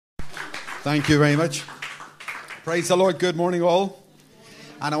Thank you very much. Praise the Lord. Good morning, all.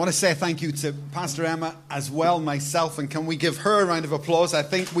 And I want to say thank you to Pastor Emma as well, myself. And can we give her a round of applause? I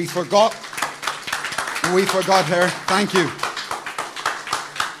think we forgot her. Thank you.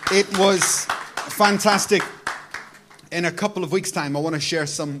 It was fantastic. In a couple of weeks' time, I want to share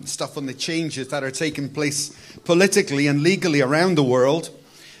some stuff on the changes that are taking place politically and legally around the world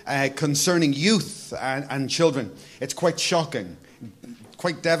concerning youth and children. It's quite shocking,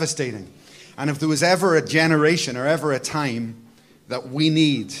 quite devastating. And if there was ever a generation or ever a time that we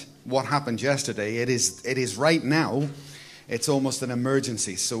need what happened yesterday, it is right now. It's almost an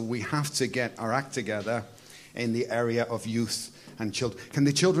emergency. So we have to get our act together in the area of youth and children. Can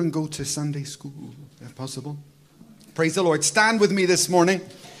the children go to Sunday school, if possible? Praise the Lord. Stand with me this morning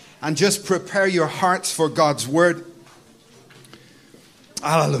and just prepare your hearts for God's word.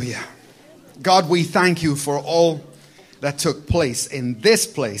 Hallelujah. God, we thank you for all that took place,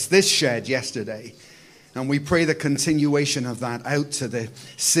 this shed yesterday. And we pray the continuation of that out to the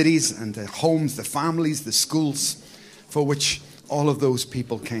cities and the homes, the families, the schools for which all of those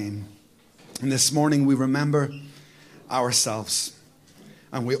people came. And this morning we remember ourselves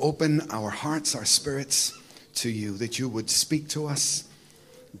and we open our hearts, our spirits to you, that you would speak to us,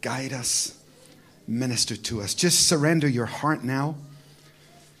 guide us, minister to us. Just surrender your heart now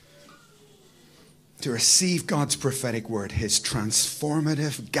to receive God's prophetic word, his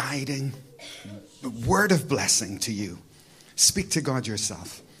transformative, guiding word of blessing to you. Speak to God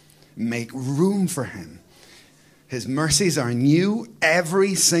yourself. Make room for him. His mercies are new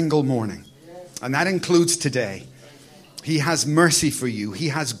every single morning. And that includes today. He has mercy for you. He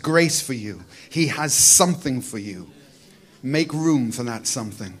has grace for you. He has something for you. Make room for that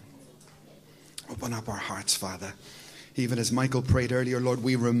something. Open up our hearts, Father. Even as Michael prayed earlier, Lord,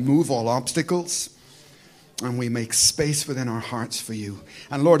 we remove all obstacles and we make space within our hearts for you.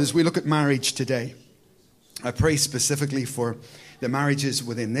 And Lord, as we look at marriage today, I pray specifically for the marriages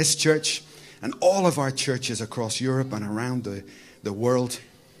within this church and all of our churches across Europe and around the world,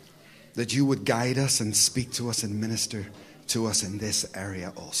 that you would guide us and speak to us and minister to us in this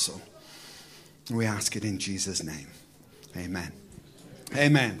area also. We ask it in Jesus' name. Amen.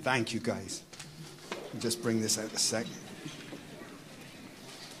 Amen. Thank you, guys. I'll just bring this out a second.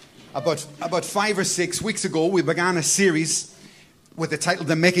 About 5 or 6 weeks ago, we began a series with the title,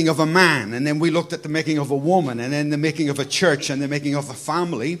 The Making of a Man. And then we looked at the making of a woman, and then the making of a church, and the making of a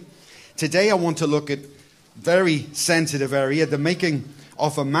family. Today, I want to look at very sensitive area, the making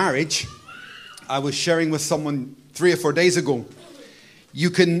of a marriage. I was sharing with someone 3 or 4 days ago. You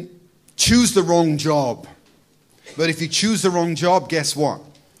can choose the wrong job. But if you choose the wrong job, guess what?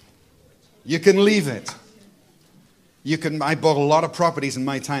 You can leave it. I bought a lot of properties in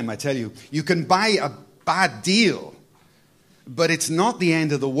my time, I tell you. You can buy a bad deal, but it's not the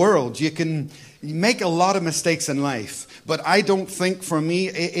end of the world. You can make a lot of mistakes in life. But I don't think, for me,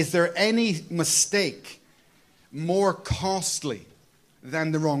 is there any mistake more costly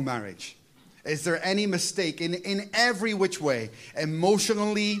than the wrong marriage? Is there any mistake in every which way?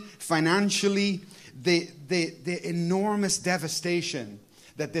 Emotionally, financially, the enormous devastation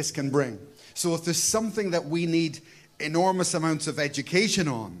that this can bring. So if there's something that we need enormous amounts of education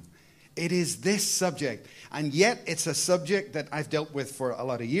on, it is this subject. And yet it's a subject that I've dealt with for a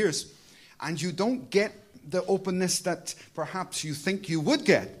lot of years. And you don't get the openness that perhaps you think you would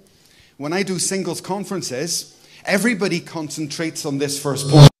get. When I do singles conferences, everybody concentrates on this first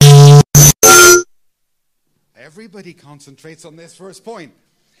point. Everybody concentrates on this first point.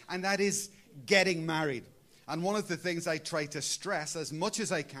 And that is getting married. And one of the things I try to stress as much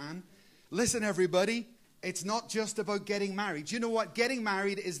as I can, listen everybody, it's not just about getting married. You know what? Getting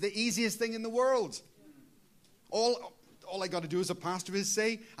married is the easiest thing in the world. All I got to do as a pastor is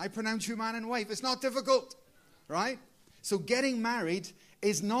say, I pronounce you man and wife. It's not difficult, right? So getting married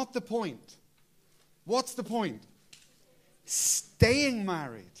is not the point. What's the point? Staying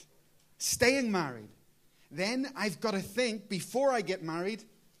married. Staying married. Then I've got to think, before I get married,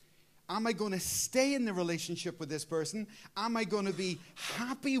 am I going to stay in the relationship with this person? Am I going to be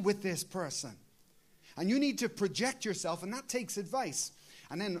happy with this person? And you need to project yourself, and that takes advice.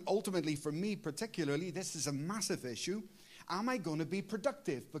 And then ultimately, for me particularly, this is a massive issue. Am I going to be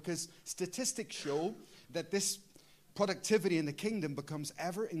productive? Because statistics show that this productivity in the kingdom becomes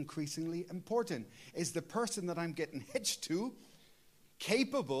ever increasingly important. Is the person that I'm getting hitched to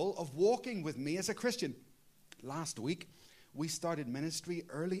capable of walking with me as a Christian? Last week, we started ministry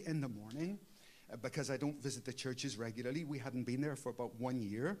early in the morning because I don't visit the churches regularly. We hadn't been there for about 1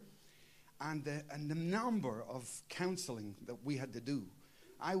 year. And the number of counseling that we had to do,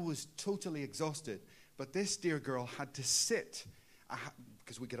 I was totally exhausted. But this dear girl had to sit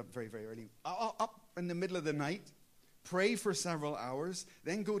because we get up very, very early, up in the middle of the night, pray for several hours,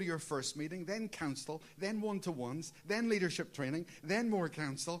 then go to your first meeting, then counsel, then one-to-ones, then leadership training, then more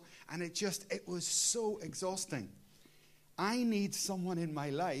counsel, and it was so exhausting. I need someone in my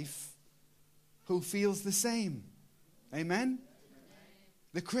life who feels the same. Amen?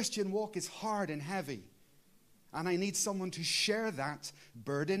 The Christian walk is hard and heavy, and I need someone to share that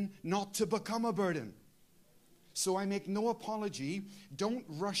burden, not to become a burden. So I make no apology. Don't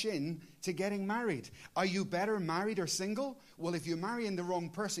rush in to getting married. Are you better married or single? Well, if you're marrying the wrong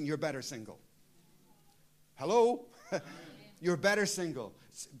person, you're better single. Hello? You're better single.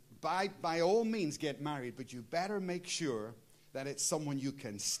 By all means, get married, but you better make sure that it's someone you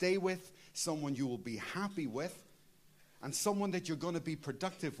can stay with, someone you will be happy with, and someone that you're going to be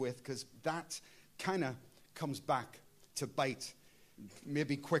productive with, because that kind of comes back to bite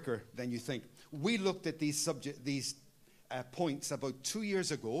maybe quicker than you think. We looked at these points about 2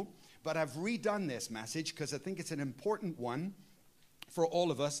 years ago, but I've redone this message because I think it's an important one for all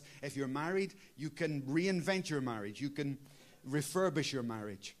of us. If you're married, you can reinvent your marriage. You can refurbish your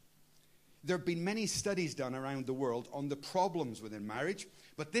marriage. There have been many studies done around the world on the problems within marriage,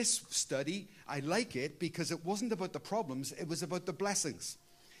 but this study, I like it because it wasn't about the problems, it was about the blessings.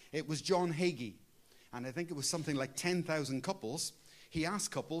 It was John Hagee, and I think it was something like 10,000 couples. He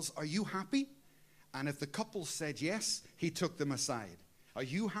asked couples, are you happy? And if the couple said yes, he took them aside. Are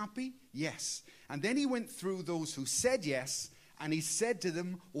you happy? Yes. And then he went through those who said yes, and he said to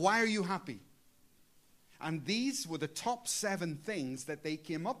them, why are you happy? And these were the top 7 things that they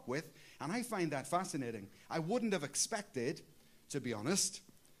came up with, and I find that fascinating. I wouldn't have expected, to be honest,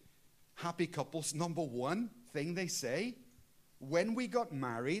 happy couples, number 1 thing they say, when we got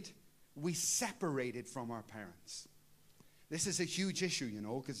married, we separated from our parents. This is a huge issue,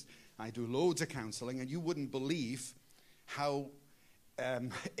 because I do loads of counseling, and you wouldn't believe how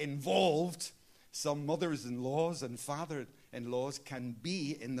involved some mothers-in-laws and father-in-laws can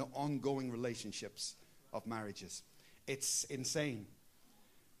be in the ongoing relationships of marriages. It's insane.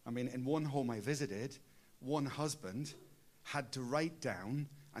 I mean, in one home I visited, one husband had to write down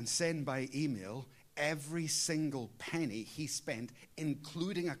and send by email every single penny he spent,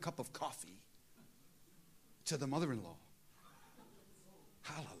 including a cup of coffee, to the mother-in-law.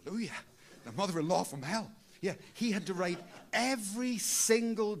 Hallelujah. The mother-in-law from hell. Yeah, he had to write every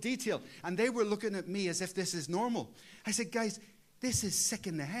single detail. And they were looking at me as if this is normal. I said, guys, this is sick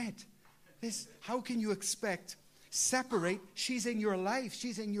in the head. How can you expect separate? She's in your life.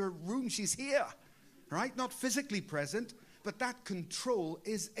 She's in your room. She's here. Right? Not physically present, but that control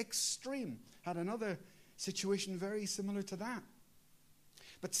is extreme. Had another situation very similar to that.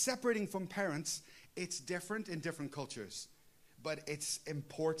 But separating from parents, it's different in different cultures. But it's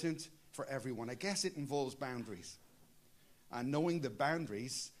important for everyone. I guess it involves boundaries. And knowing the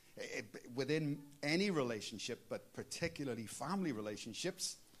boundaries within any relationship, but particularly family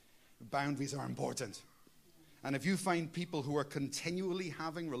relationships, boundaries are important. And if you find people who are continually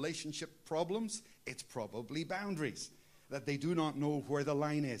having relationship problems, it's probably boundaries, that they do not know where the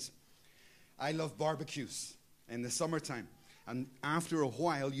line is. I love barbecues in the summertime. And after a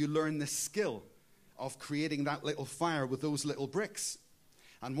while, you learn the skill of creating that little fire with those little bricks.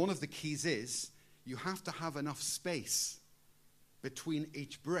 And one of the keys is you have to have enough space between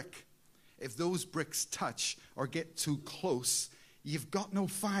each brick. If those bricks touch or get too close, you've got no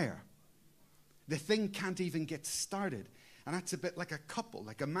fire. The thing can't even get started. And that's a bit like a couple,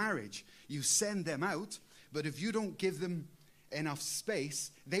 like a marriage. You send them out, but if you don't give them enough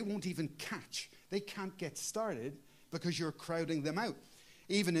space, they won't even catch. They can't get started because you're crowding them out.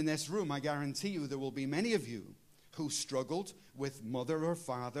 Even in this room, I guarantee you there will be many of you who struggled with mother or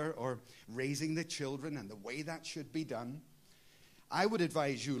father or raising the children and the way that should be done. I would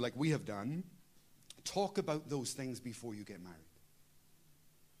advise you, like we have done, talk about those things before you get married.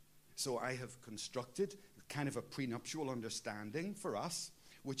 So I have constructed kind of a prenuptial understanding for us,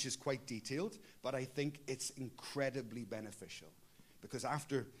 which is quite detailed, but I think it's incredibly beneficial. Because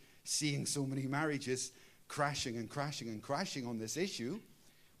after seeing so many marriages crashing and crashing and crashing on this issue,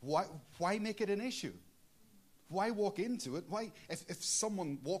 why make it an issue? Why walk into it? Why, if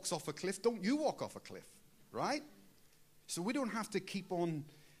someone walks off a cliff, don't you walk off a cliff, right? So we don't have to keep on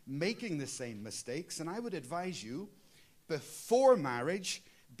making the same mistakes. And I would advise you, before marriage,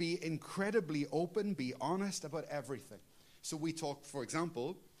 be incredibly open, be honest about everything. So we talk, for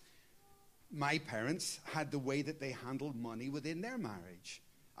example, my parents had the way that they handled money within their marriage.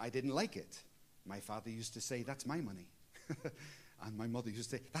 I didn't like it. My father used to say, that's my money. And my mother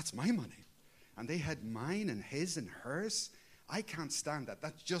used to say, that's my money. And they had mine and his and hers. I can't stand that.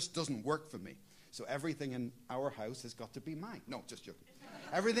 That just doesn't work for me. So everything in our house has got to be mine. No, just joking.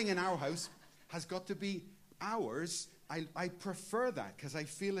 Everything in our house has got to be ours. I prefer that because I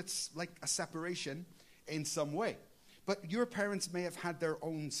feel it's like a separation in some way. But your parents may have had their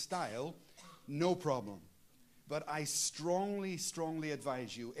own style, no problem. But I strongly, strongly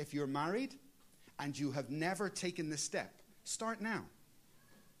advise you, if you're married and you have never taken the step, start now.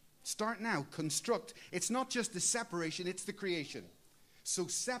 Start now. Construct. It's not just the separation, it's the creation. So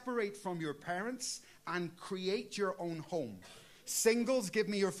separate from your parents and create your own home. Singles, give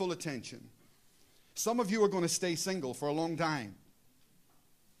me your full attention. Some of you are going to stay single for a long time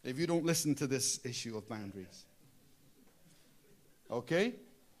if you don't listen to this issue of boundaries. Okay?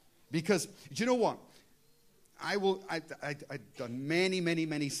 Because, do you know what? I've done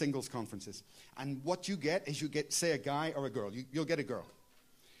many singles conferences. And what you get is you get, say, a guy or a girl. You'll get a girl.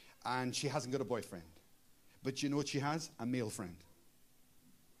 And she hasn't got a boyfriend. But you know what she has? A male friend.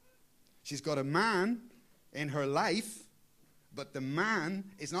 She's got a man in her life, but the man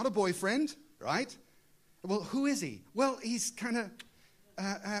is not a boyfriend, right? Well, who is he? Well, he's kind of,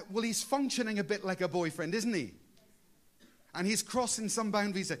 he's functioning a bit like a boyfriend, isn't he? And he's crossing some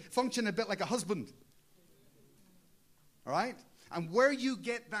boundaries, functioning a bit like a husband. All right? And where you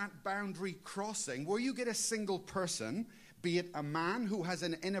get that boundary crossing, where you get a single person, be it a man who has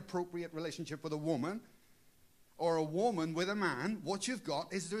an inappropriate relationship with a woman, or a woman with a man, what you've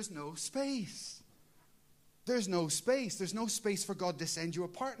got is there's no space. There's no space. There's no space for God to send you a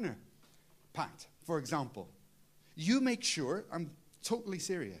partner. Pat, for example, you make sure, I'm totally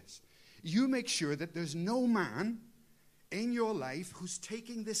serious, you make sure that there's no man in your life who's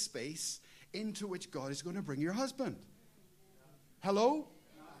taking this space into which God is going to bring your husband. Hello?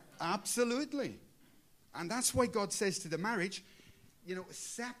 Absolutely. And that's why God says to the marriage,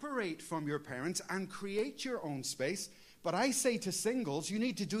 separate from your parents and create your own space. But I say to singles, you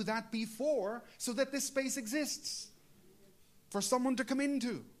need to do that before so that this space exists for someone to come into.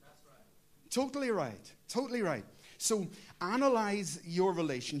 That's right. Totally right. Totally right. So analyze your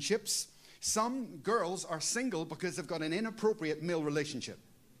relationships. Some girls are single because they've got an inappropriate male relationship.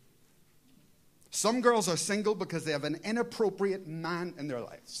 Some girls are single because they have an inappropriate man in their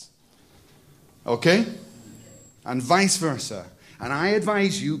lives. Okay? And vice versa. And I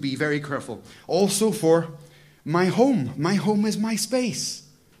advise you, be very careful. Also for my home. My home is my space.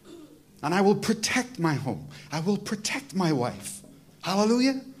 And I will protect my home. I will protect my wife.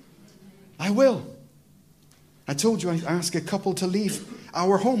 Hallelujah. I will. I told you I asked a couple to leave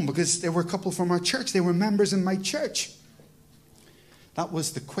our home because they were a couple from our church. They were members in my church. That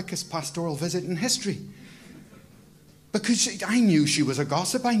was the quickest pastoral visit in history. Because I knew she was a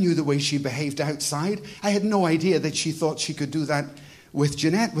gossip. I knew the way she behaved outside. I had no idea that she thought she could do that with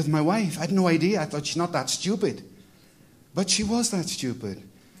Jeanette, with my wife. I had no idea. I thought she's not that stupid. But she was that stupid.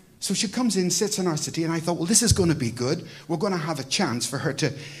 So she comes in, sits in our city, and I thought, well, this is going to be good. We're going to have a chance for her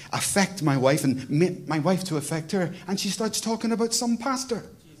to affect my wife and my wife to affect her. And she starts talking about some pastor.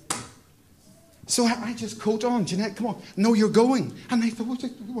 So I just quote on, Jeanette, come on. No, you're going. And I thought,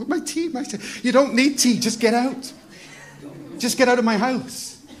 what my tea? I said, you don't need tea. Just get out. Just get out of my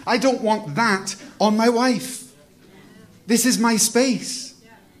house. I don't want that on my wife. This is my space.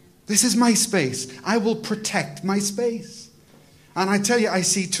 This is my space. I will protect my space. And I tell you, I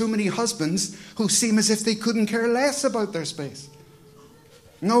see too many husbands who seem as if they couldn't care less about their space.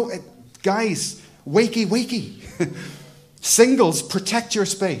 No, guys, wakey. Singles, protect your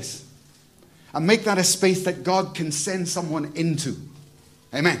space. And make that a space that God can send someone into.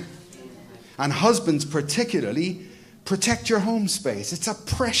 Amen. And husbands particularly, protect your home space. It's a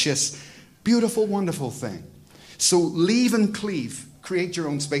precious, beautiful, wonderful thing. So leave and cleave. Create your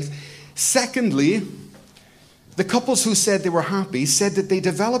own space. Secondly, the couples who said they were happy said that they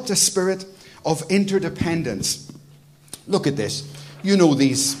developed a spirit of interdependence. Look at this. You know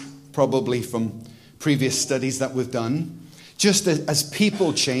these probably from previous studies that we've done. Just as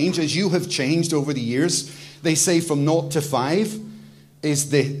people change, as you have changed over the years, they say from 0 to 5 is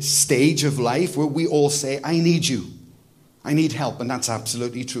the stage of life where we all say, I need you. I need help. And that's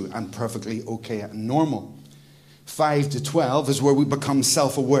absolutely true and perfectly okay and normal. 5 to 12 is where we become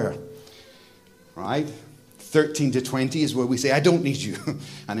self-aware. Right? 13 to 20 is where we say, I don't need you.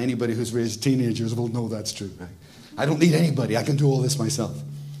 And anybody who's raised teenagers will know that's true. Right? I don't need anybody. I can do all this myself.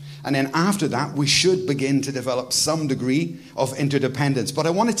 And then after that, we should begin to develop some degree of interdependence. But I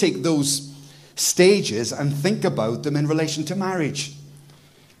want to take those stages and think about them in relation to marriage.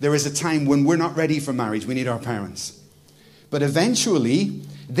 There is a time when we're not ready for marriage. We need our parents. But eventually,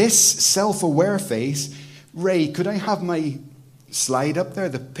 this self-aware phase... Ray, could I have my slide up there,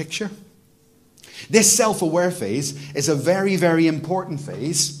 the picture? This self-aware phase is a very, very important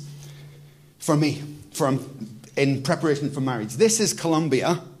phase for me. in preparation for marriage. This is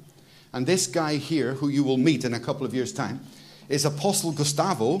Colombia, and this guy here, who you will meet in a couple of years' time, is Apostle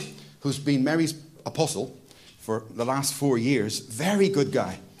Gustavo, who's been Mary's apostle for the last 4 years. Very good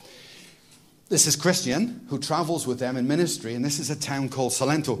guy. This is Christian, who travels with them in ministry, and this is a town called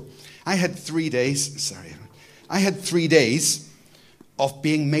Salento. I had 3 days of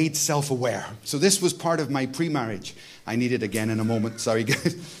being made self-aware. So this was part of my pre-marriage. I need it again in a moment. Sorry,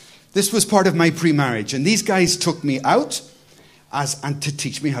 guys. This was part of my pre-marriage. And these guys took me out and to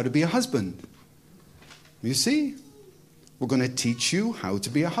teach me how to be a husband. You see? We're going to teach you how to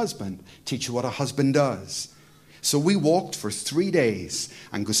be a husband. Teach you what a husband does. So we walked for 3 days.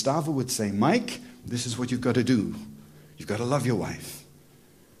 And Gustavo would say, Mike, this is what you've got to do. You've got to love your wife.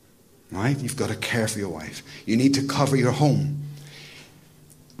 Right? You've got to care for your wife. You need to cover your home.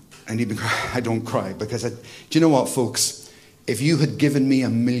 And he'd be crying. I don't cry because do you know what, folks? If you had given me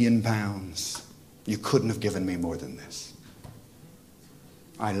 £1 million, you couldn't have given me more than this.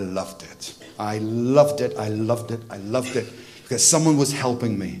 I loved it. I loved it. I loved it. I loved it because someone was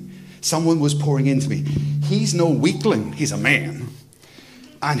helping me. Someone was pouring into me. He's no weakling. He's a man.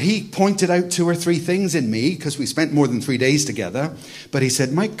 And he pointed out 2 or 3 things in me because we spent more than 3 days together. But he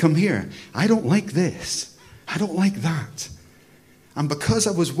said, Mike, come here. I don't like this. I don't like that. And because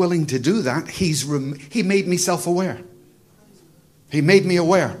I was willing to do that, he made me self-aware. He made me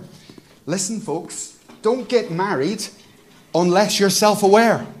aware. Listen, folks, don't get married unless you're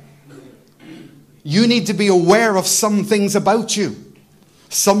self-aware. You need to be aware of some things about you.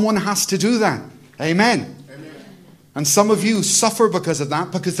 Someone has to do that. Amen. And some of you suffer because of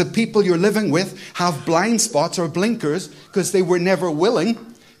that, because the people you're living with have blind spots or blinkers because they were never willing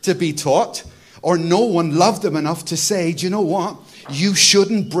to be taught, or no one loved them enough to say, do you know what? You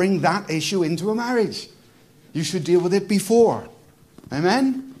shouldn't bring that issue into a marriage. You should deal with it before.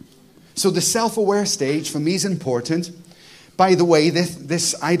 Amen? So the self-aware stage for me is important. By the way,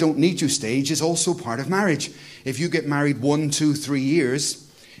 this I don't need you stage is also part of marriage. If you get married 1, 2, 3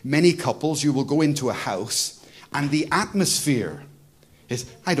 years, many couples, you will go into a house and the atmosphere is,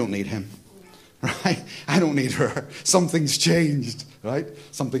 I don't need him. Right? I don't need her. Something's changed. Right?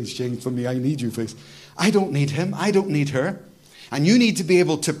 Something's changed for me. I need you, please. I don't need him. I don't need her. And you need to be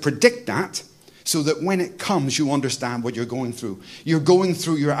able to predict that so that when it comes, you understand what you're going through. You're going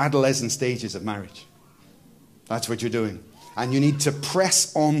through your adolescent stages of marriage. That's what you're doing. And you need to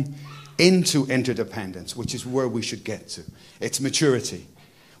press on into interdependence, which is where we should get to. It's maturity,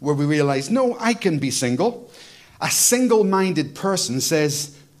 where we realize, no, I can be single. A single-minded person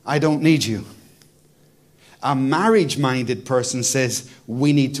says, I don't need you. A marriage-minded person says,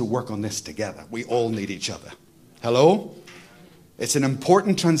 we need to work on this together. We all need each other. Hello? It's an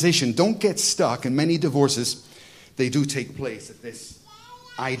important transition. Don't get stuck. In many divorces, they do take place at this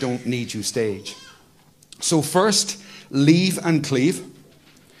I don't need you stage. So first, leave and cleave.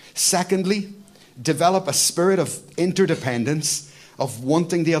 Secondly, develop a spirit of interdependence, of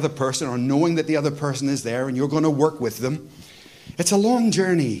wanting the other person or knowing that the other person is there and you're going to work with them. It's a long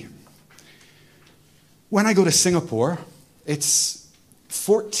journey. When I go to Singapore, it's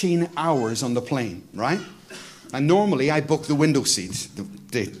 14 hours on the plane, right? And normally I book the window seats,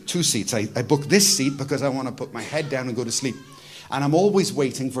 the 2 seats. I book this seat because I want to put my head down and go to sleep. And I'm always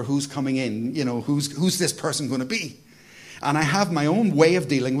waiting for who's coming in, you know, who's this person going to be? And I have my own way of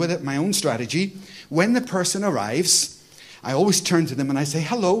dealing with it, my own strategy. When the person arrives, I always turn to them and I say,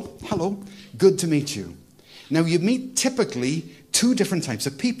 hello, good to meet you. Now you meet typically 2 different types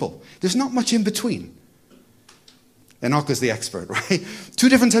of people. There's not much in between. Enoch is the expert, right? 2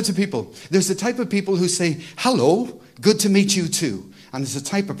 different types of people. There's the type of people who say, hello, good to meet you too. And there's a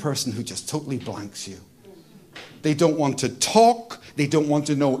type of person who just totally blanks you. They don't want to talk. They don't want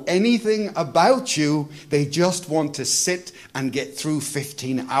to know anything about you. They just want to sit and get through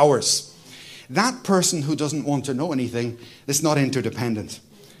 15 hours. That person who doesn't want to know anything is not interdependent.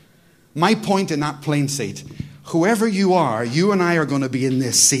 My point in that plane seat, whoever you are, you and I are going to be in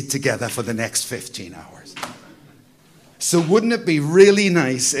this seat together for the next 15 hours. So wouldn't it be really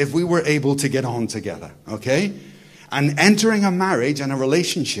nice if we were able to get on together, okay? And entering a marriage and a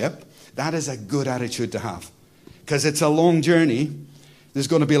relationship, that is a good attitude to have. Because it's a long journey. There's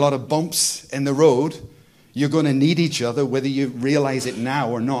going to be a lot of bumps in the road. You're going to need each other, whether you realize it now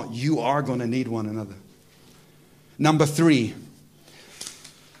or not. You are going to need one another. Number 3.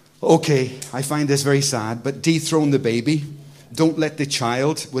 Okay, I find this very sad, but dethrone the baby. Don't let the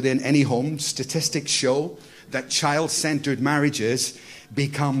child within any home. Statistics show that child-centered marriages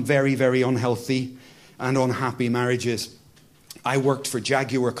become very, very unhealthy and unhappy marriages. I worked for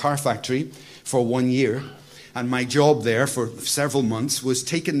Jaguar Car Factory for 1 year, and my job there for several months was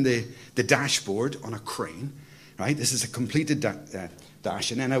taking the dashboard on a crane right? This is a completed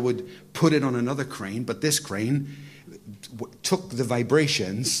dash. And then I would put it on another crane, but this crane took the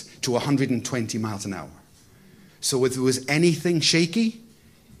vibrations to 120 miles an hour. So if there was anything shaky,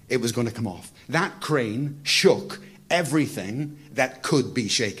 it was going to come off. That crane shook everything that could be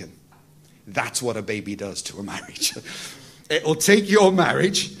shaken. That's what a baby does to a marriage. It will take your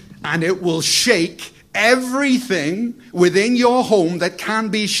marriage and it will shake everything within your home that can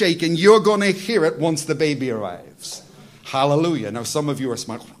be shaken. You're going to hear it once the baby arrives. Hallelujah. Now some of you are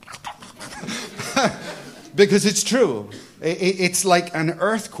smart. Because it's true. It's like an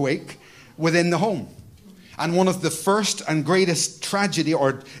earthquake within the home. And one of the first and greatest tragedy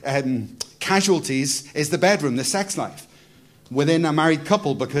or casualties is the bedroom, the sex life. Within a married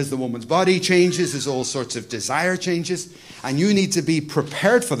couple, because the woman's body changes, there's all sorts of desire changes, and you need to be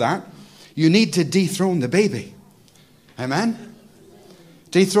prepared for that. You need to dethrone the baby. Amen?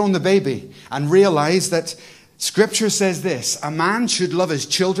 Dethrone the baby and realize that Scripture says this: a man should love his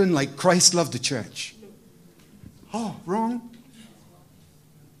children like Christ loved the church. Oh, wrong.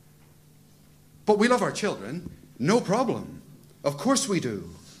 But we love our children, no problem. Of course we do.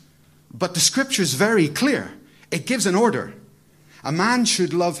 But the Scripture is very clear. It gives an order. A man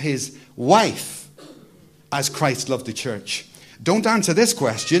should love his wife as Christ loved the church. Don't answer this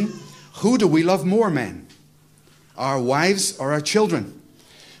question. Who do we love more, men? Our wives or our children?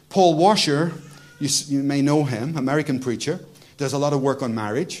 Paul Washer, you may know him, American preacher, does a lot of work on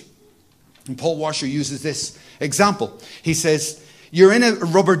marriage. And Paul Washer uses this example. He says, you're in a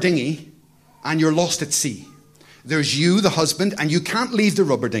rubber dinghy and you're lost at sea. There's you, the husband, and you can't leave the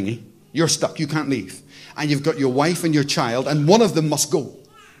rubber dinghy. You're stuck. You can't leave. And you've got your wife and your child, and one of them must go.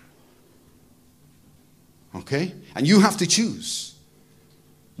 Okay? And you have to choose.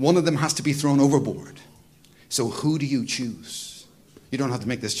 One of them has to be thrown overboard. So who do you choose? You don't have to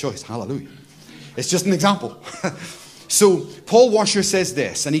make this choice. Hallelujah. It's just an example. So Paul Washer says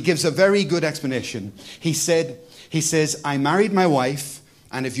this, and he gives a very good explanation. He says, I married my wife,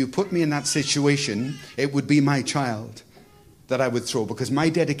 and if you put me in that situation, it would be my child that I would throw, because my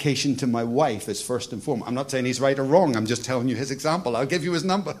dedication to my wife is first and foremost. I'm not saying he's right or wrong. I'm just telling you his example. I'll give you his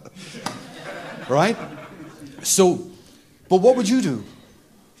number. Right? So, but what would you do?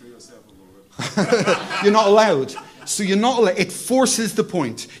 You're not allowed. So you're not allowed. It forces the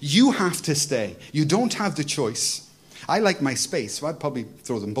point. You have to stay. You don't have the choice. I like my space, so I'd probably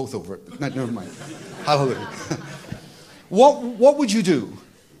throw them both over it. But never mind. Hallelujah. What would you do?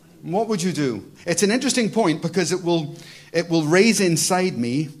 What would you do? It's an interesting point, because it will raise inside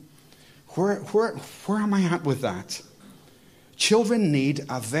me, where am I at with that? Children need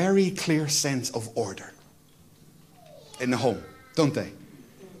a very clear sense of order in the home, don't they?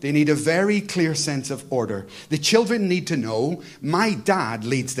 They need a very clear sense of order. The children need to know, my dad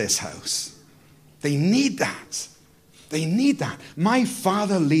leads this house. They need that. They need that. My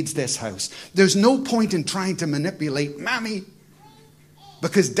father leads this house. There's no point in trying to manipulate Mommy,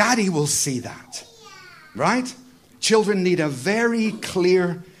 because Daddy will see that. Right? Children need a very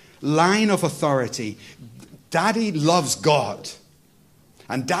clear line of authority. Daddy loves God,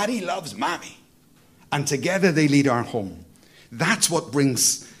 and Daddy loves Mommy, and together they lead our home. That's what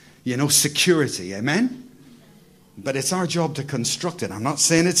brings, security. Amen? But it's our job to construct it. I'm not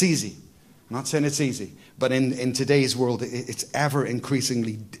saying it's easy. But in today's world, it's ever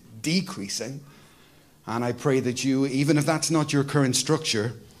increasingly decreasing. And I pray that you, even if that's not your current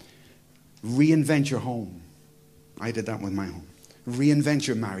structure, reinvent your home. I did that with my home. Reinvent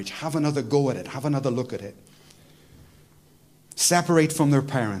your marriage. Have another go at it. Have another look at it. Separate from their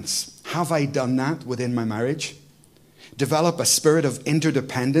parents. Have I done that within my marriage? Develop a spirit of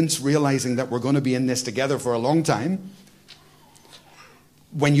interdependence, realizing that we're going to be in this together for a long time.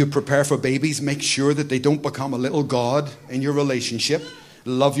 When you prepare for babies, make sure that they don't become a little god in your relationship.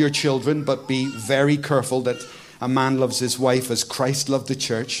 Love your children, but be very careful that a man loves his wife as Christ loved the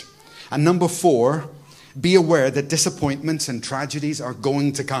church. And number 4, be aware that disappointments and tragedies are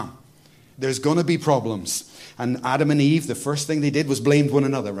going to come. There's going to be problems. And Adam and Eve, the first thing they did was blamed one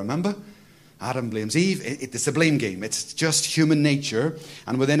another, remember? Adam blames Eve. It's a blame game. It's just human nature.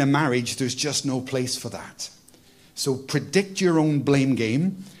 And within a marriage, there's just no place for that. So predict your own blame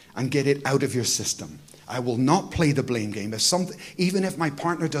game and get it out of your system. I will not play the blame game. Even if my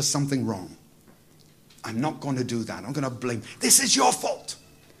partner does something wrong, I'm not going to do that. I'm going to blame. This is your fault.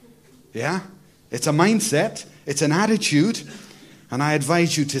 Yeah? It's a mindset. It's an attitude. And I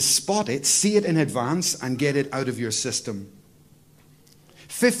advise you to spot it, see it in advance, and get it out of your system.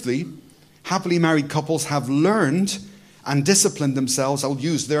 Fifthly, happily married couples have learned and disciplined themselves, I'll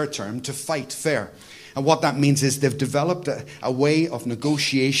use their term, to fight fair. And what that means is they've developed a way of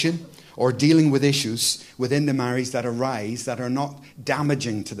negotiation or dealing with issues within the marriage that arise that are not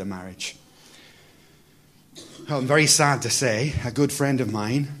damaging to the marriage. I'm very sad to say, a good friend of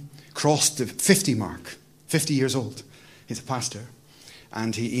mine crossed the 50 mark, 50 years old. He's a pastor.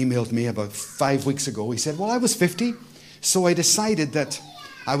 And he emailed me about 5 weeks ago. He said, well, I was 50, so I decided that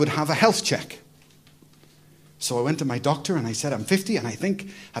I would have a health check. So I went to my doctor and I said, I'm 50 and I think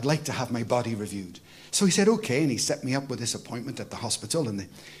I'd like to have my body reviewed. So he said, okay, and he set me up with this appointment at the hospital and the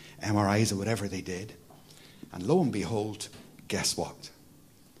MRIs or whatever they did. And lo and behold, guess what?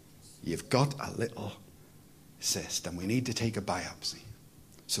 You've got a little cyst and we need to take a biopsy.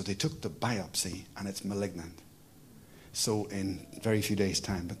 So they took the biopsy and it's malignant. So in very few days'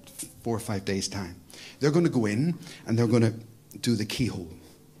 time, but 4 or 5 days' time, they're going to go in and they're going to do the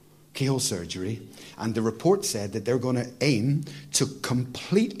keyhole surgery. And the report said that they're going to aim to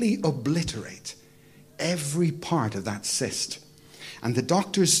completely obliterate every part of that cyst. And the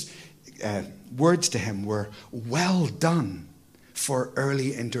doctor's words to him were, well done for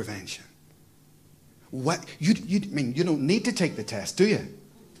early intervention. What, you don't need to take the test, do you?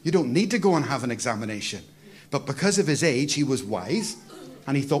 You don't need to go and have an examination. But because of his age, he was wise.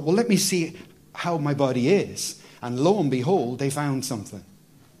 And he thought, well, let me see how my body is. And lo and behold, they found something.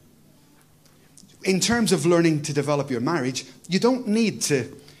 In terms of learning to develop your marriage, you don't need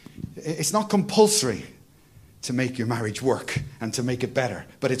to, it's not compulsory to make your marriage work and to make it better.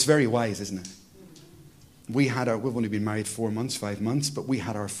 But it's very wise, isn't it? We've only been married 4 months, 5 months, but we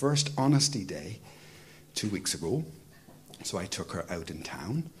had our first honesty day 2 weeks ago. So I took her out in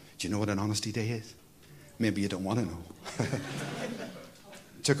town. Do you know what an honesty day is? Maybe you don't want to know.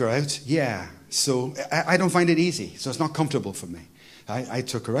 Took her out? Yeah. So I don't find it easy. So it's not comfortable for me. I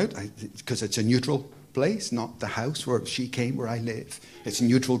took her out because it's a neutral place, not the house where she came, where I live. It's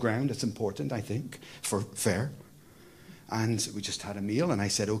neutral ground. It's important, I think, for fair. And we just had a meal and I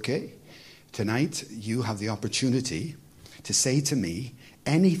said, okay, tonight you have the opportunity to say to me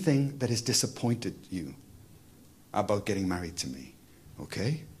anything that has disappointed you about getting married to me.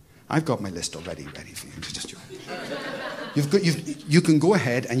 Okay? I've got my list already ready for you. You can go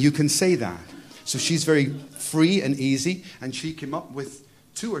ahead and you can say that. So she's very free and easy, and she came up with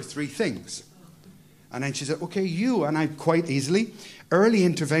 2 or 3 things. And then she said, okay, and I quite easily, early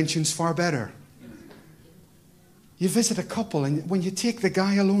intervention's far better. You visit a couple, and when you take the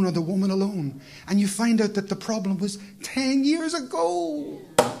guy alone or the woman alone, and you find out that the problem was 10 years ago.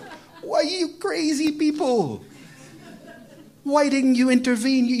 Why, you crazy people? Why didn't you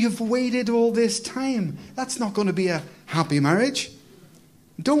intervene? You've waited all this time. That's not going to be a happy marriage.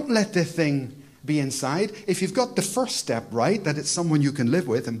 Don't let the thing be inside. If you've got the first step right, that it's someone you can live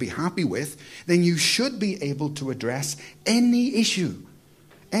with and be happy with, then you should be able to address any issue.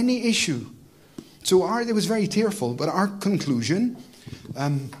 Any issue. So it was very tearful, but our conclusion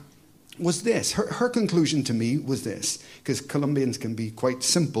was this. Her conclusion to me was this, because Colombians can be quite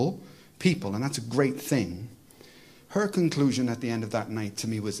simple people, and that's a great thing. Her conclusion at the end of that night to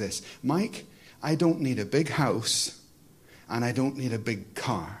me was this: Mike, I don't need a big house, and I don't need a big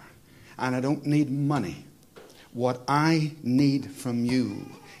car, and I don't need money. What I need from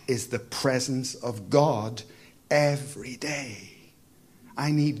you is the presence of God every day.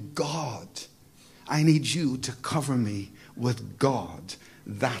 I need God. I need you to cover me with God.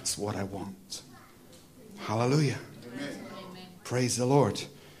 That's what I want. Hallelujah. Amen. Praise the Lord.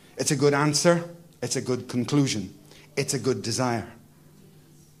 It's a good answer. It's a good conclusion. It's a good desire.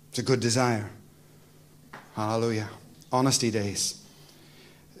 It's a good desire. Hallelujah. Honesty days.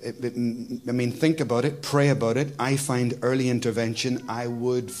 Think about it. Pray about it. I find early intervention, I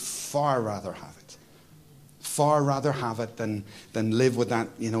would far rather have it. Far rather have it than live with that,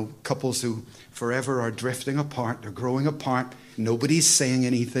 couples who forever are drifting apart. They're growing apart. Nobody's saying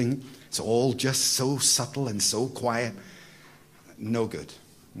anything. It's all just so subtle and so quiet. No good.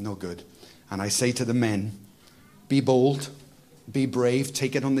 No good. And I say to the men, be bold, be brave,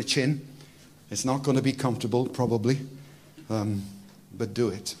 take it on the chin. It's not going to be comfortable, probably, but do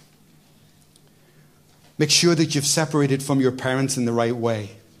it. Make sure that you've separated from your parents in the right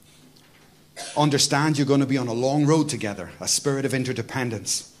way. Understand you're going to be on a long road together, a spirit of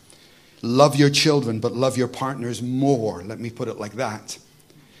interdependence. Love your children, but love your partners more. Let me put it like that.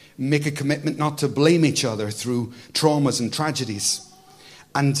 Make a commitment not to blame each other through traumas and tragedies.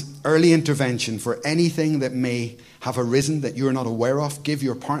 And early intervention for anything that may have arisen that you're not aware of. Give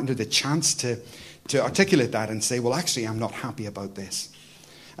your partner the chance to articulate that and say, well, actually, I'm not happy about this.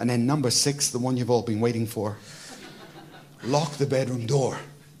 And then number 6, the one you've all been waiting for. Lock the bedroom door.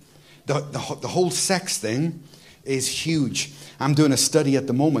 The whole sex thing is huge. I'm doing a study at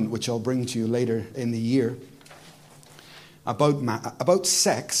the moment, which I'll bring to you later in the year, about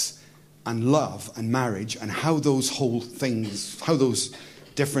sex and love and marriage and how those whole things, how those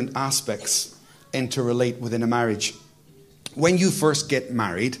different aspects interrelate within a marriage. When you first get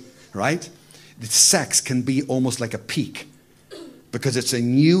married, right, the sex can be almost like a peak because it's a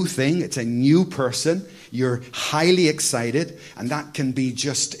new thing, it's a new person, you're highly excited, and that can be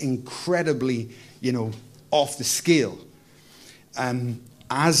just incredibly, off the scale.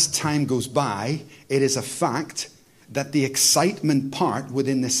 As time goes by, it is a fact that the excitement part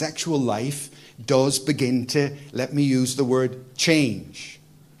within the sexual life does begin to, let me use the word, change.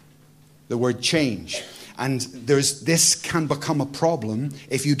 The word change. And this can become a problem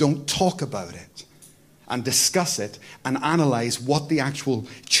if you don't talk about it and discuss it and analyze what the actual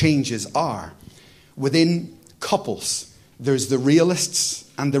changes are. Within couples, there's the realists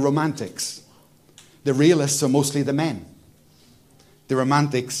and the romantics. The realists are mostly the men. The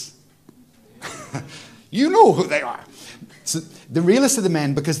romantics, you know who they are. So the realists are the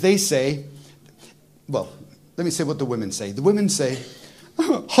men because they say, well, let me say what the women say. The women say,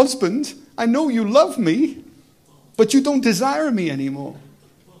 husband, I know you love me, but you don't desire me anymore.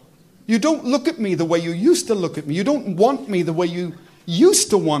 You don't look at me the way you used to look at me. You don't want me the way you used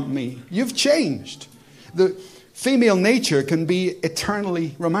to want me. You've changed. The female nature can be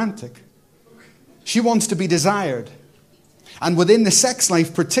eternally romantic. She wants to be desired. And within the sex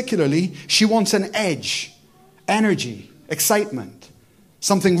life particularly, she wants an edge, energy, excitement,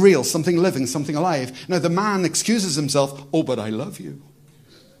 something real, something living, something alive. Now the man excuses himself, oh, but I love you.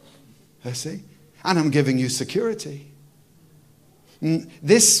 I see. And I'm giving you security.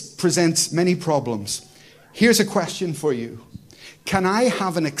 This presents many problems. Here's a question for you. Can I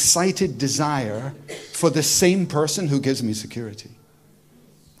have an excited desire for the same person who gives me security?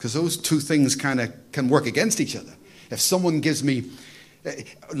 Because those two things kind of can work against each other. If someone gives me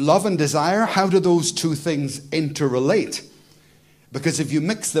love and desire, how do those two things interrelate? Because if you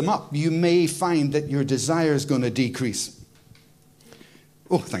mix them up, you may find that your desire is going to decrease.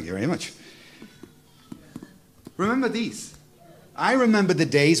 Oh, thank you very much. Remember these. I remember the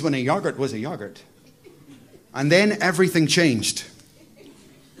days when a yogurt was a yogurt. And then everything changed.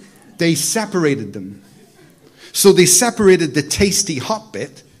 They separated them. So they separated the tasty hot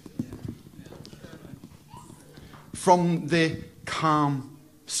bit from the calm,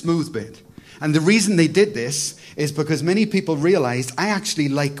 smooth bit. And the reason they did this is because many people realized I actually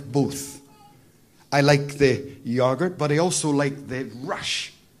like both. I like the yogurt, but I also like the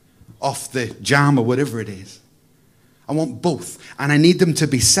rush of the jam or whatever it is. I want both, and I need them to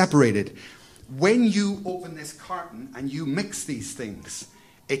be separated. When you open this carton and you mix these things,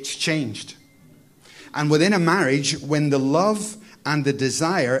 it's changed. And within a marriage, when the love and the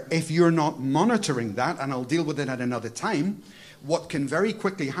desire, if you're not monitoring that, and I'll deal with it at another time, what can very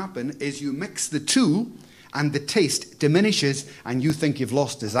quickly happen is you mix the two and the taste diminishes and you think you've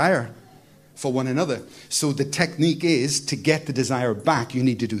lost desire for one another. So the technique is to get the desire back, you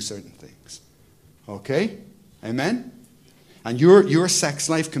need to do certain things. Okay? Amen? And your sex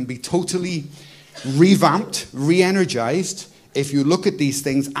life can be totally revamped, re-energized if you look at these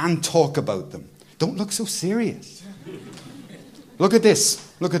things and talk about them. Don't look so serious. Look at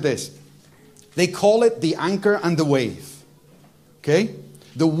this. Look at this. They call it the anchor and the wave. Okay?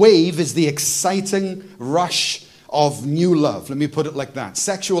 The wave is the exciting rush of new love. Let me put it like that.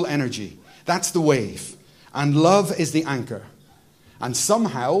 Sexual energy. That's the wave. And love is the anchor. And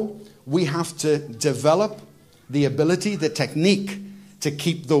somehow we have to develop the ability, the technique to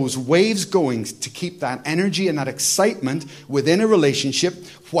keep those waves going, to keep that energy and that excitement within a relationship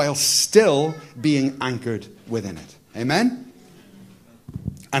while still being anchored within it. Amen?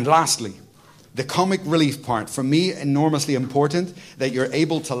 And lastly, the comic relief part, for me, enormously important, that you're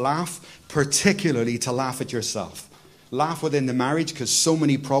able to laugh, particularly to laugh at yourself. Laugh within the marriage because so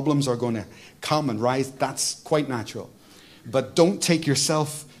many problems are going to come and rise. That's quite natural. But don't take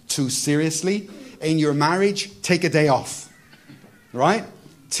yourself too seriously. In your marriage, take a day off. Right?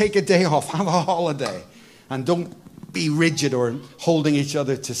 Take a day off. Have a holiday. And don't be rigid or holding each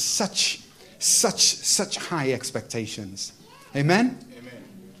other to such high expectations. Amen? Amen.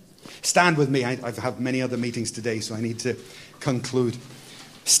 Stand with me. I've had many other meetings today, so I need to conclude.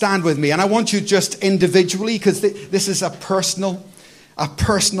 Stand with me. And I want you just individually, because this is a personal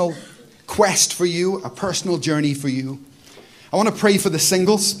quest for you, a personal journey for you. I want to pray for the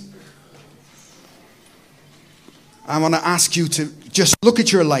singles. I want to ask you to just look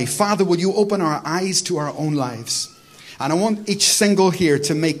at your life. Father, will you open our eyes to our own lives? And I want each single here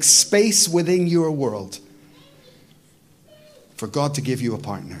to make space within your world for God to give you a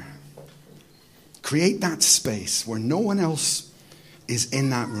partner. Create that space where no one else is in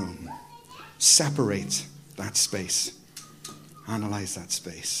that room. Separate that space. Analyze that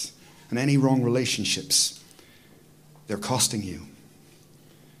space. And any wrong relationships, they're costing you.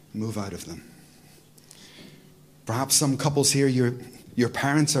 Move out of them. Perhaps some couples here, your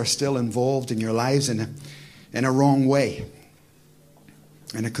parents are still involved in your lives in a wrong way,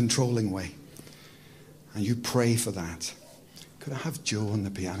 in a controlling way. And you pray for that. Could I have Joe on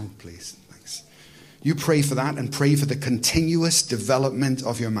the piano, please? Thanks. You pray for that and pray for the continuous development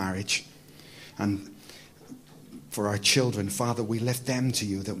of your marriage. And for our children, Father, we lift them to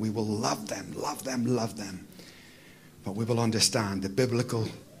you, that we will love them, love them, love them. But we will understand the biblical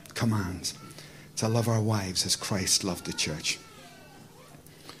command to love our wives as Christ loved the church.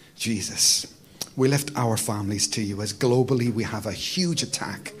 Jesus, we lift our families to you as globally we have a huge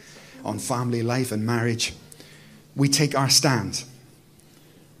attack on family life and marriage. We take our stand.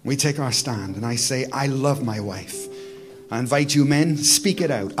 We take our stand. And I say, I love my wife. I invite you men, speak it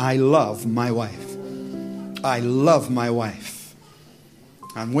out. I love my wife. I love my wife.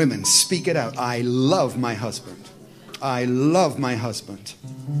 And women, speak it out. I love my husband. I love my husband.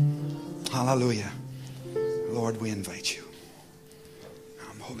 Hallelujah. Lord, we invite you.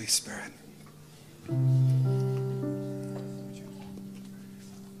 Holy Spirit.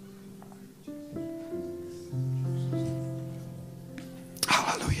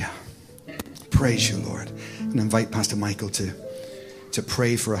 Hallelujah. Praise you, Lord. And invite Pastor Michael to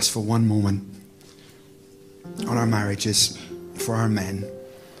pray for us for one moment on our marriages, for our men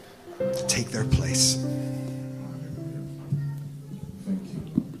to take their place.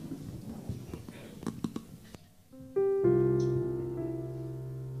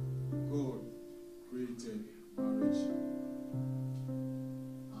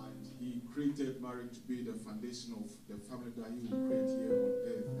 Marriage to be the foundation of the family that he will create here on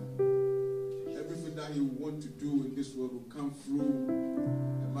earth. And everything that he will want to do in this world will come through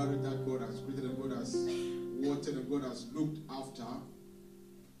the marriage that God has created and God has watered and God has looked after,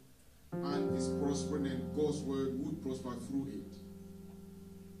 and is prospering, and God's word would prosper through it.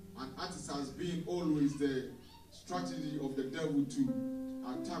 And as it has been always the strategy of the devil to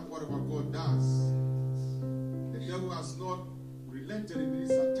attack whatever God does, the devil has not relented in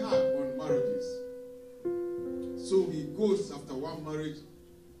his attack on marriages. So he goes after one marriage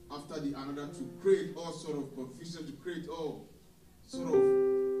after the another to create all sort of confusion, to create all sort of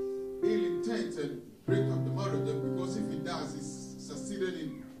ill intent and break up the marriage. And because if he does, he's succeeded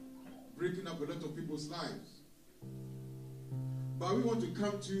in breaking up a lot of people's lives. But we want to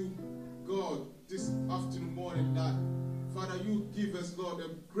come to God this afternoon morning that, Father, you give us, Lord, the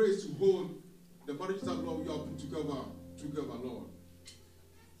grace to hold the marriages that, Lord, we are put together, Lord.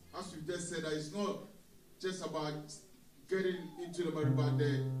 As you just said, that it's not just about getting into the marriage, but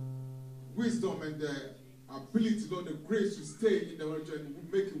the wisdom and the ability, Lord, the grace to stay in the marriage and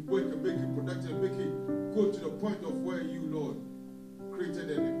make it work and make it productive, make it go to the point of where you, Lord,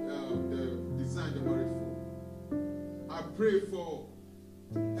 created and designed the marriage for. I pray for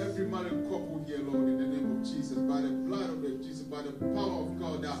every married couple here, Lord, in the name of Jesus, by the blood of Jesus, by the power of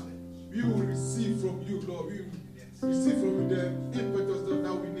God, that we will receive from you, Lord. We receive from you the impetus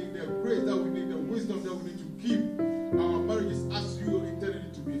that we need, the grace that we need, the wisdom that we need to keep our marriages as you intended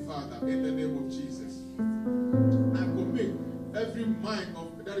it to be, Father, in the name of Jesus. I commit every mind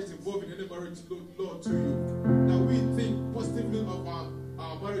that is involved in any marriage, Lord, to you. That we think positively of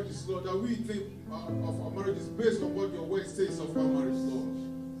our marriages, Lord. That we think of our marriages based on what your word says of our marriage, Lord.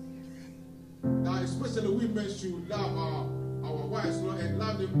 That especially women should love our wives, Lord, and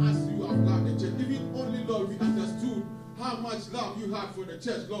love them as you have loved the church. Even only, Lord, we understood how much love you had for the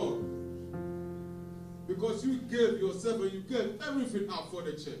church, Lord. Because you gave yourself and you gave everything up for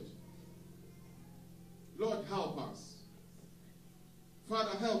the church. Lord, help us.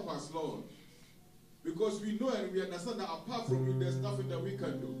 Father, help us, Lord. Because we know and we understand that apart from you, there's nothing that we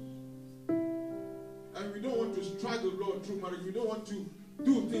can do. And we don't want to struggle, Lord, through marriage. We don't want to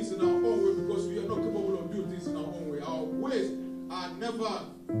do things in our own way because we are not capable of doing things in our own way. Our ways are never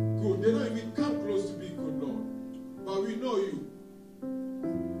good. They don't even come close to being good, Lord. But we know you.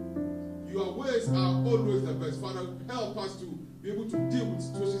 Your ways are always the best. Father, help us to be able to deal with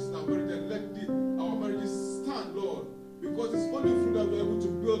situations in our marriage and let our marriages stand, Lord. Because it's only through that we're able to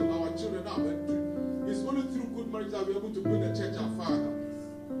build our children up. And it's only through good marriage that we're able to build the church our Father.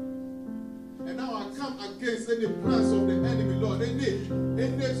 And now I come against any plans of the enemy, Lord. Any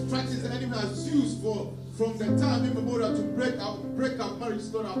strategies the enemy has used from the time immemorial to break up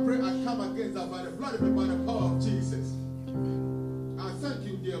marriages, Lord. I pray I come against that by the blood and by the power of Jesus. I thank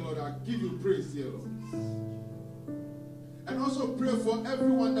you, dear Lord. I give you praise, dear Lord. And also pray for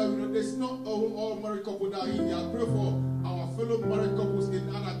everyone that we know. There's not all married couples that are in here. I pray for our fellow married couples in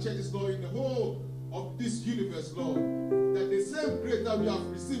other churches, Lord, in the whole of this universe, Lord, that the same grace that we have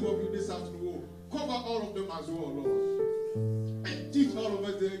received of you this afternoon will cover all of them as well, Lord. And teach all of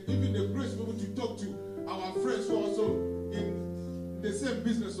us, even the grace to be able to talk to our friends who are also in the same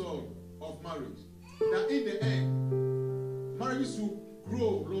business of marriage. That in the end, marriages will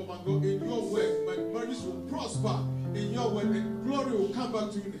grow, Lord my God, in your word. But marriages will prosper in your word, and glory will come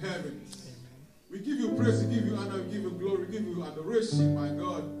back to you in heaven. We give you praise, we give you honor, we give you glory, we give you adoration, my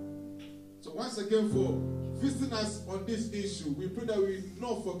God. So once again, for visiting us on this issue, we pray that we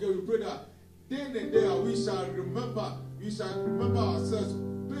not forget, we pray that day in and day out we shall remember ourselves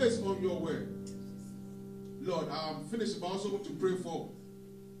based on your word. Lord, I'm finished, but I also want to pray for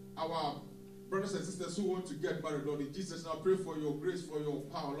our brothers and sisters who want to get married, Lord. In Jesus' name, I pray for your grace, for your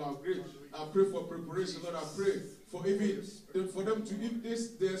power, Lord. I pray for preparation, Lord. I pray for for them to,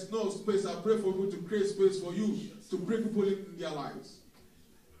 if there's no space, I pray for you to create space for you to bring people in their lives.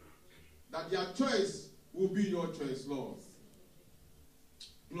 That their choice will be your choice, Lord.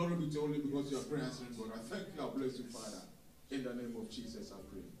 Glory be to you only because you are praying answering God. I thank you, I bless you, Father. In the name of Jesus, I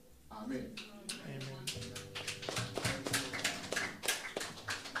pray. Amen. Amen.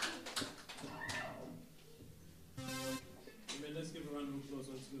 Let's give a round of applause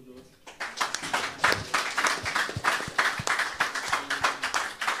unto the Lord.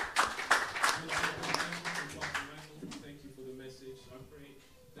 Thank you for the message. I pray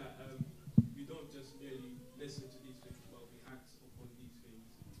that we don't just merely listen to these things, but we act upon these things.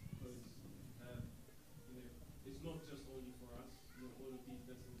 Because it's not just only for us. All of these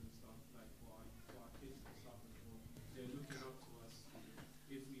lessons and stuff, like for our kids and stuff as well. They're looking up to us.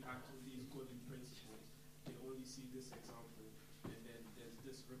 If we act on these godly principles, they only see this example. And then there's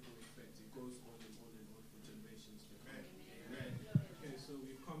this ripple effect. It goes on and on and on for generations to come. Amen. Okay, so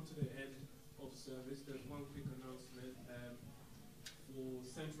we've come to the end of service. There's one quick announcement for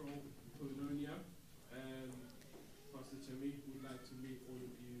Central Polonia. Pastor Chemi would like to meet all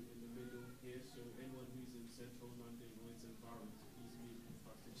of you in the middle here. So anyone who's in Central London or its environment, please meet with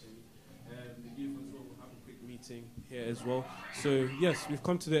Pastor Chemi. The youth as well will have a quick meeting here as well. So yes, we've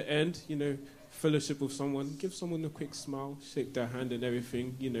come to the end. Fellowship with someone, give someone a quick smile, shake their hand and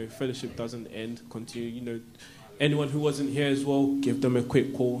everything. Fellowship doesn't end, continue. Anyone who wasn't here as well, give them a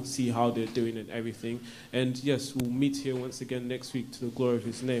quick call, see how they're doing and everything. And yes, we'll meet here once again next week to the glory of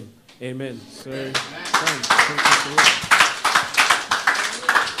his name. Amen. So, thank you so much.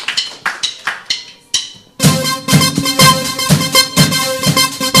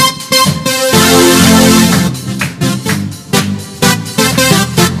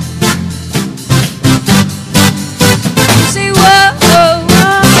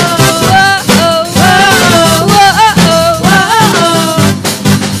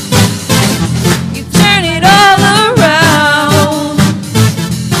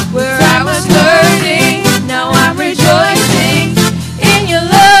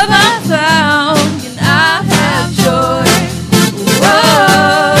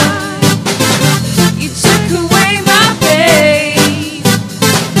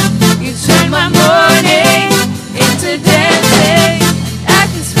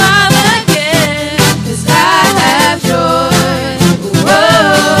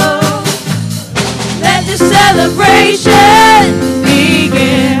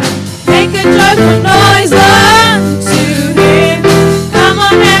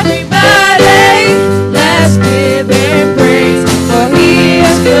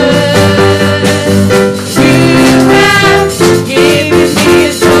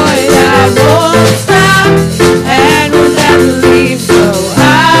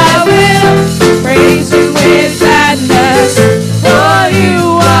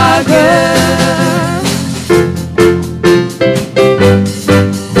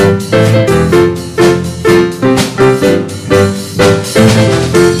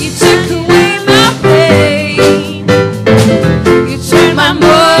 My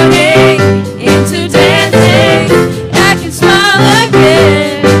morning